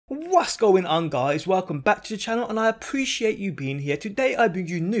What's going on, guys? Welcome back to the channel and I appreciate you being here. Today I bring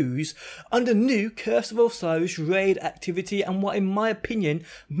you news on the new Curse of Osiris raid activity and what in my opinion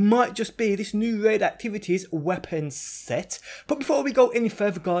might just be this new raid activity's weapon set. But before we go any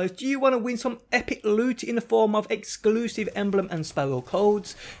further, guys, do you want to win some epic loot in the form of exclusive emblem and sparrow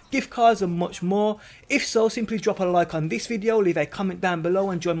codes, gift cards and much more? If so, simply drop a like on this video, leave a comment down below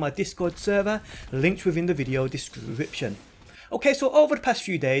and join my Discord server, linked within the video description. Okay, so over the past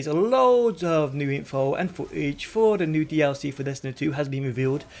few days, loads of new info and footage for the new DLC for Destiny 2 has been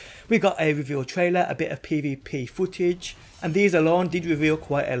revealed. We got a reveal trailer, a bit of PvP footage, and these alone did reveal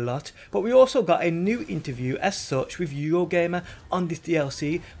quite a lot. But we also got a new interview as such with Eurogamer on this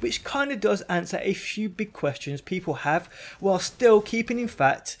DLC, which kind of does answer a few big questions people have, while still keeping in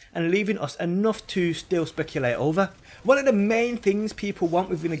fact and leaving us enough to still speculate over. One of the main things people want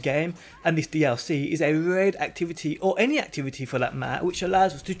within a game and this DLC is a raid activity, or any activity for that matter, which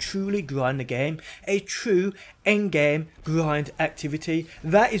allows us to truly grind the game, a true endgame grind activity.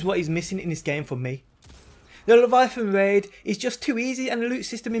 That is what is missing in this game for me. The Leviathan raid is just too easy and the loot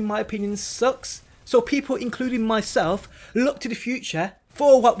system in my opinion sucks. So people, including myself, look to the future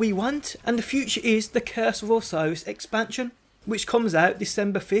for what we want, and the future is the Curse of Osiris expansion, which comes out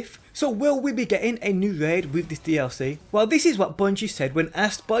December 5th. So will we be getting a new raid with this DLC? Well, this is what Bungie said when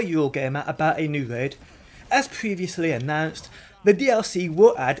asked by Eurogamer about a new raid. As previously announced, the DLC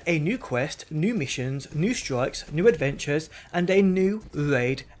will add a new quest, new missions, new strikes, new adventures, and a new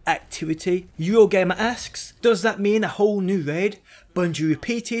raid activity. Eurogamer asks, does that mean a whole new raid? Bungie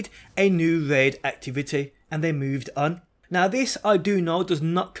repeated, a new raid activity, and they moved on. Now this, I do know, does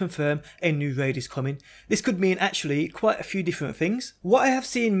not confirm a new raid is coming. This could mean actually quite a few different things. What I have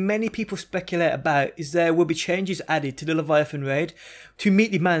seen many people speculate about is there will be changes added to the Leviathan raid to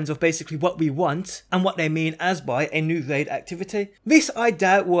meet demands of basically what we want and what they mean as by a new raid activity. This I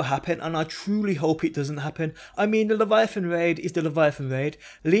doubt will happen, and I truly hope it doesn't happen. I mean, the Leviathan raid is the Leviathan raid.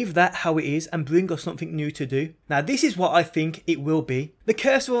 Leave that how it is and bring us something new to do. Now this is what I think it will be. The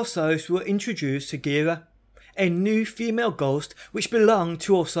Curse of Osiris will introduce Sagira, a new female ghost which belonged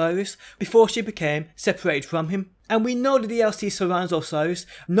to Osiris before she became separated from him. And we know the DLC surrounds Osiris.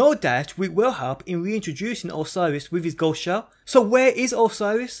 No doubt we will help in reintroducing Osiris with his ghost shell. So where is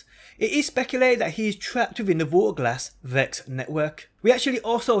Osiris? It is speculated that he is trapped within the Waterglass Vex network. We actually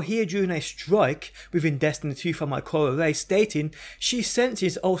also hear during a strike within Destiny 2 from Ikora Ray stating she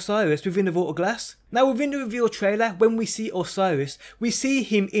senses Osiris within the Waterglass. Now within the reveal trailer, when we see Osiris, we see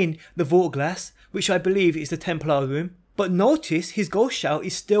him in the Waterglass, which I believe is the Templar room. But notice his ghost shell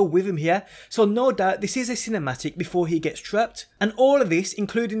is still with him here, so no doubt this is a cinematic before he gets trapped. And all of this,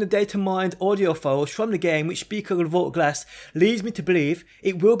 including the data mined audio files from the game which speak of the Waterglass, leads me to believe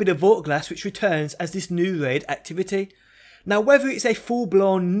it will be the Waterglass which returns as this new raid activity. Now whether it's a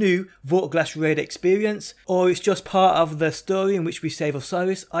full-blown new Waterglass raid experience or it's just part of the story in which we save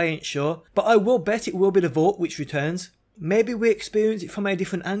Osiris, I ain't sure, but I will bet it will be the Vault which returns. Maybe we experience it from a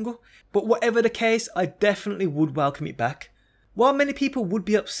different angle, but whatever the case, I definitely would welcome it back. While many people would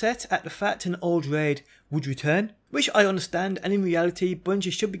be upset at the fact an old raid would return, which I understand, and in reality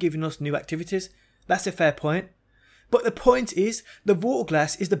Bungie should be giving us new activities, that's a fair point. But the point is, the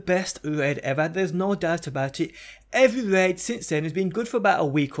Waterglass is the best raid ever, there's no doubt about it. Every raid since then has been good for about a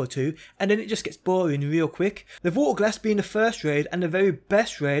week or two, and then it just gets boring real quick. The Waterglass being the first raid and the very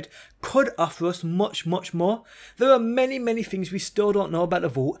best raid could offer us much more. There are many things we still don't know about the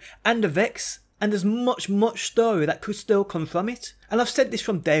Vault and the Vex, and there's much story that could still come from it. And I've said this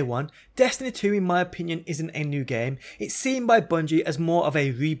from day one, Destiny 2 in my opinion isn't a new game. It's seen by Bungie as more of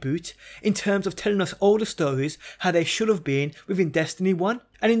a reboot in terms of telling us all the stories how they should have been within Destiny 1.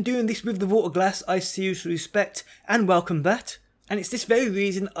 And in doing this with the Waterglass, I seriously respect and welcome that. And it's this very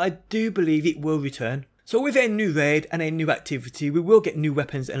reason I do believe it will return. So with a new raid and a new activity, we will get new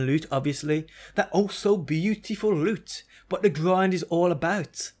weapons and loot, obviously. That also beautiful loot, what the grind is all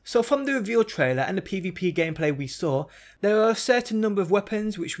about. So from the reveal trailer and the PvP gameplay we saw, there are a certain number of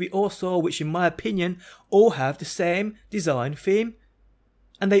weapons which we all saw, which in my opinion all have the same design theme.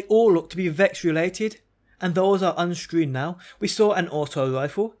 And they all look to be Vex related. And those are on screen now. We saw an auto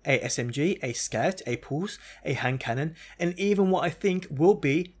rifle, a SMG, a scout, a pulse, a hand cannon, and even what I think will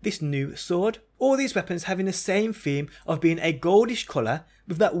be this new sword. All these weapons having the same theme of being a goldish colour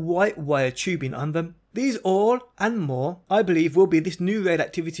with that white wire tubing on them. These all and more I believe will be this new raid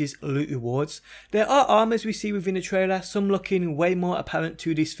activity's loot rewards. There are armours we see within the trailer, some looking way more apparent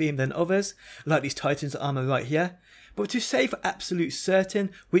to this theme than others, like this Titan's armour right here. but to say for absolute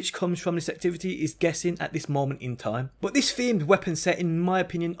certain which comes from this activity is guessing at this moment in time. But this themed weapon set, in my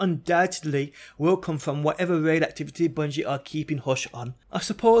opinion, undoubtedly will come from whatever raid activity Bungie are keeping hush on. I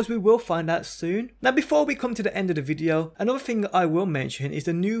suppose we will find out soon. Now before we come to the end of the video, another thing I will mention is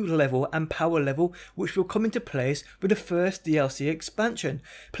the new level and power level which will come into place with the first DLC expansion.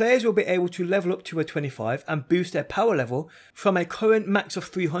 Players will be able to level up to a 25 and boost their power level from a current max of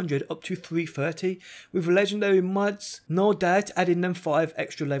 300 up to 330 with legendary mods, no doubt adding them 5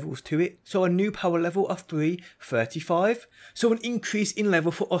 extra levels to it, so a new power level of 335. So an increase in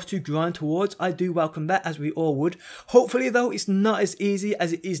level for us to grind towards. I do welcome that, as we all would. Hopefully though, it's not as easy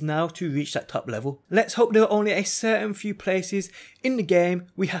as it is now to reach that top level. Let's hope there are only a certain few places in the game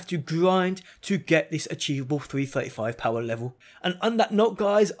we have to grind to get this achievable 335 power level. And on that note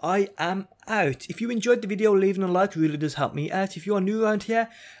guys, I am out. If you enjoyed the video, leaving a like really does help me out. If you are new around here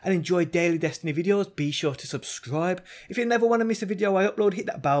and enjoy daily Destiny videos, be sure to subscribe. If you never want to miss a video I upload, hit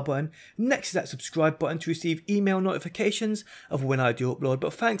that bell button next to that subscribe button to receive email notifications of when I do upload.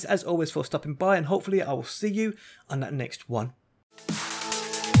 But thanks as always for stopping by, and hopefully I will see you on that next one.